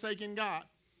had forsaken God.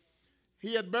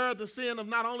 He had buried the sin of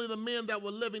not only the men that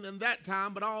were living in that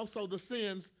time, but also the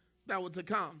sins that were to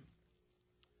come.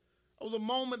 It was a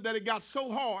moment that it got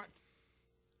so hard,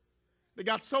 it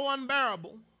got so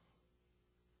unbearable,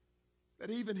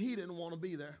 that even he didn't want to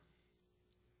be there.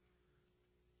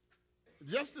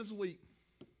 Just this week,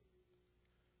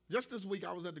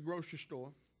 I was at the grocery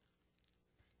store,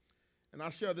 and I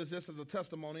share this just as a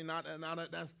testimony, not as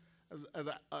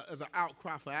an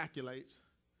outcry for accolades.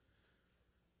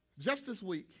 Just this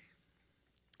week,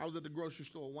 I was at the grocery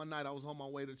store. One night I was on my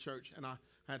way to church, and I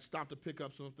had stopped to pick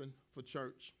up something for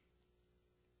church.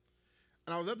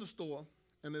 And I was at the store,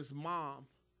 and this mom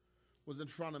was in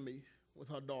front of me with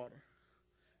her daughter.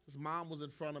 This mom was in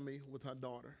front of me with her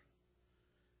daughter.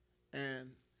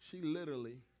 And she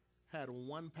literally had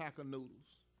one pack of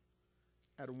noodles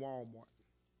at Walmart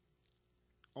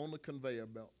on the conveyor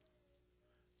belt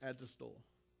at the store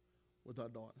with her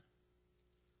daughter.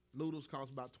 Noodles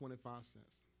cost about 25 cents.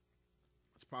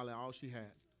 That's probably all she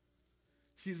had.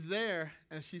 She's there,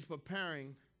 and she's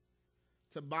preparing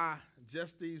to buy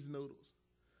just these noodles.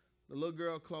 The little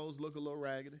girl clothes look a little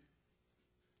raggedy.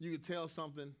 You could tell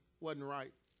something wasn't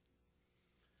right.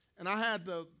 And I had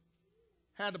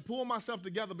to pull myself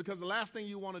together, because the last thing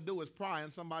you want to do is pry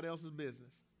in somebody else's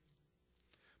business.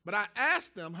 But I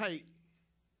asked them, hey,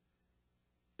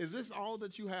 is this all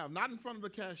that you have? Not in front of the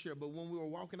cashier, but when we were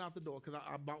walking out the door, because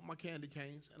I bought my candy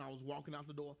canes, and I was walking out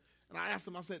the door. And I asked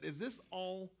them, I said, is this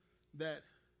all that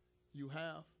you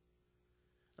have?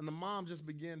 And the mom just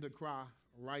began to cry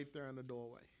right there in the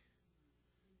doorway.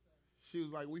 She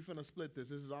was like, we finna split this.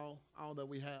 This is all that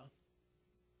we have.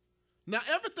 Now,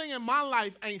 everything in my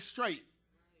life ain't straight,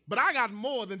 but I got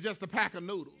more than just a pack of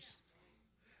noodles.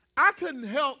 I couldn't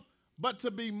help but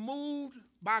to be moved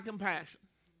by compassion.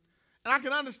 And I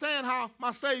can understand how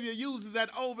my Savior uses that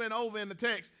over and over in the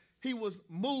text. He was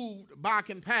moved by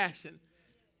compassion.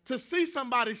 To see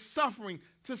somebody suffering,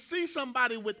 to see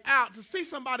somebody without, to see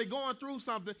somebody going through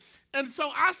something. And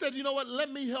so I said, you know what,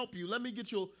 let me help you. Let me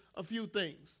get you a few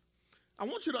things. I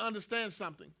want you to understand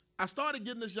something. I started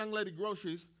getting this young lady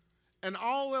groceries, and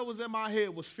all that was in my head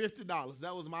was $50.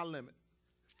 That was my limit,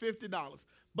 $50.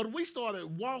 But we started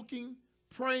walking,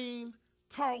 praying,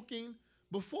 talking.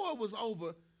 Before it was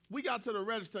over, we got to the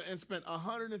register and spent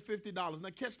 $150. Now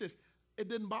catch this, it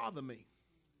didn't bother me.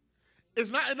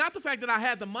 It's not the fact that I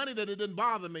had the money that it didn't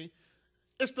bother me.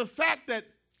 It's the fact that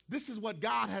this is what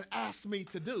God had asked me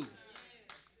to do.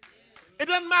 It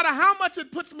doesn't matter how much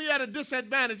it puts me at a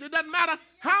disadvantage. It doesn't matter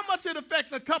how much it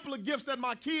affects a couple of gifts that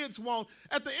my kids want.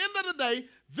 At the end of the day,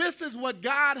 this is what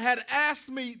God had asked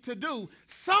me to do.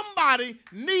 Somebody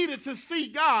needed to see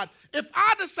God. If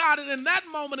I decided in that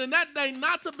moment, in that day,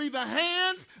 not to be the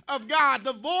hands of God,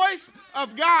 the voice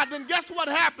of God, then guess what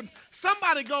happens?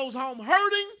 Somebody goes home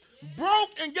hurting, broke,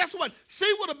 and guess what? She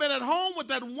would have been at home with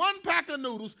that one pack of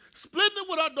noodles, splitting it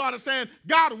with her daughter, saying,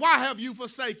 God, why have you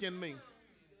forsaken me?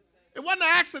 It wasn't an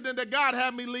accident that God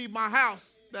had me leave my house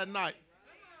that night.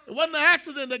 It wasn't an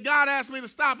accident that God asked me to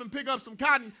stop and pick up some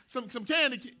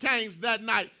candy canes that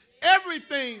night.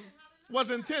 Everything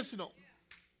was intentional.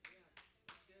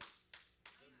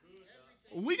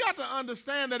 We got to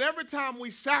understand that every time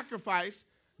we sacrifice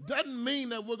doesn't mean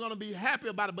that we're going to be happy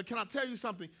about it. But can I tell you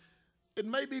something? It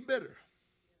may be bitter.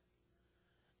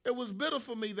 It was bitter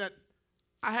for me that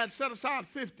I had set aside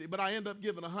 50, but I ended up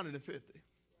giving 150.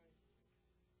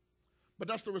 But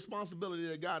that's the responsibility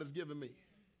that God has given me.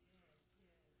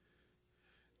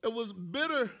 It was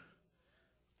bitter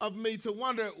of me to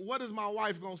wonder, what is my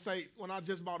wife going to say when I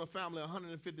just bought a family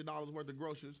 $150 worth of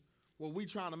groceries? Well, we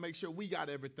trying to make sure we got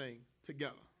everything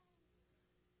together.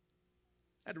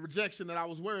 At the rejection that I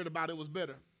was worried about, it was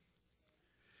bitter.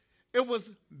 It was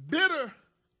bitter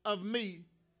of me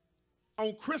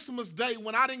on Christmas Day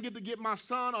when I didn't get to get my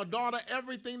son or daughter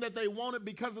everything that they wanted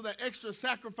because of the extra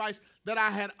sacrifice that I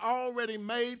had already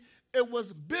made. It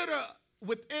was bitter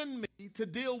within me to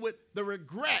deal with the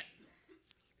regret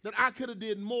that I could have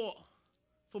did more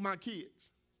for my kids.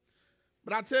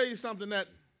 But I tell you something, that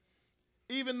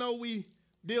even though we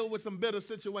deal with some bitter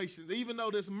situations, even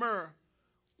though this myrrh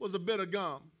was a bitter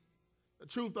gum, the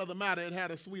truth of the matter, it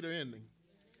had a sweeter ending.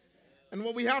 And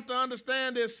what we have to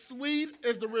understand is sweet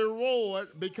is the reward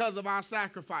because of our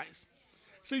sacrifice.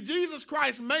 See, Jesus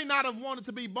Christ may not have wanted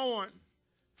to be born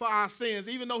for our sins,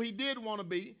 even though he did want to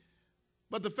be.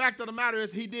 But the fact of the matter is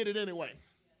he did it anyway.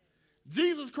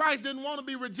 Jesus Christ didn't want to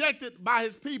be rejected by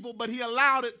his people, but he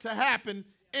allowed it to happen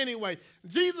anyway.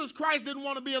 Jesus Christ didn't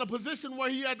want to be in a position where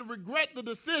he had to regret the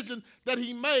decision that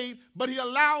he made, but he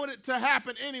allowed it to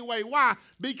happen anyway. Why?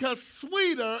 Because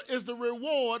sweeter is the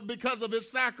reward because of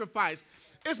his sacrifice.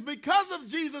 It's because of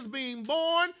Jesus being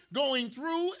born, going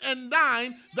through, and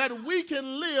dying that we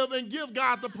can live and give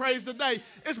God the praise today.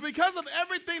 It's because of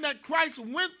everything that Christ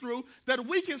went through that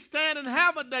we can stand and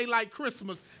have a day like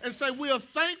Christmas and say we are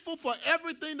thankful for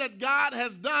everything that God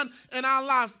has done in our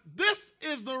lives. This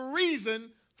is the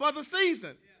reason for the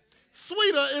season.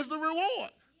 Sweeter is the reward.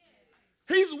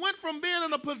 He's went from being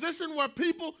in a position where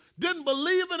people didn't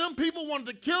believe in him, people wanted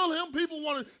to kill him, people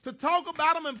wanted to talk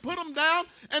about him and put him down,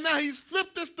 and now he's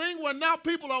flipped this thing where now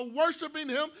people are worshiping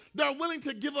him. They're willing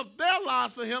to give up their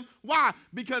lives for him. Why?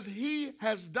 Because he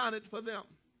has done it for them.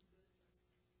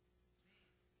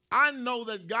 I know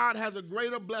that God has a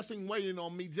greater blessing waiting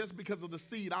on me just because of the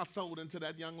seed I sowed into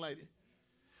that young lady.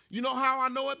 You know how I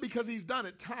know it? Because he's done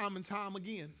it time and time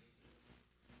again.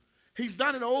 He's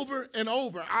done it over and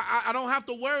over. I don't have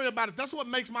to worry about it. That's what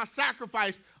makes my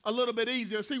sacrifice a little bit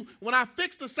easier. See, when I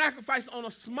fix the sacrifice on a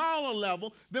smaller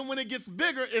level, then when it gets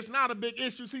bigger, it's not a big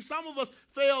issue. See, some of us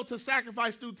fail to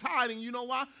sacrifice through tithing. You know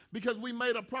why? Because we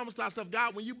made a promise to ourselves,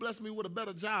 God, when you bless me with a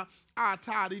better job, I'll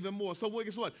tithe even more. So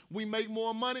guess what? We make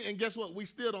more money, and guess what? We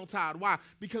still don't tithe. Why?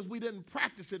 Because we didn't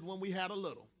practice it when we had a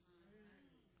little.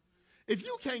 If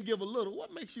you can't give a little,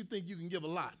 what makes you think you can give a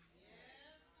lot?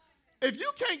 If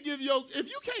you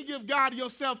can't give God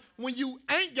yourself when you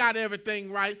ain't got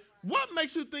everything right, what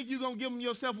makes you think you're going to give him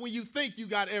yourself when you think you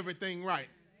got everything right?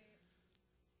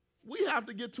 We have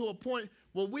to get to a point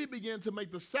where we begin to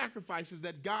make the sacrifices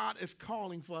that God is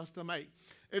calling for us to make.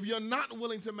 If you're not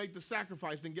willing to make the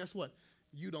sacrifice, then guess what?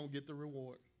 You don't get the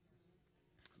reward.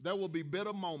 There will be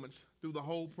bitter moments through the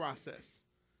whole process.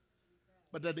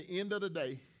 But at the end of the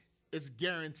day, it's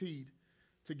guaranteed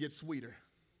to get sweeter.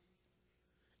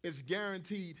 It's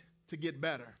guaranteed to get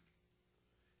better.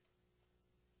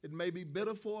 It may be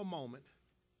bitter for a moment,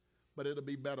 but it'll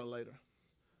be better later.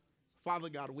 Father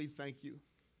God, we thank you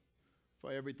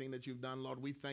for everything that you've done, Lord. We thank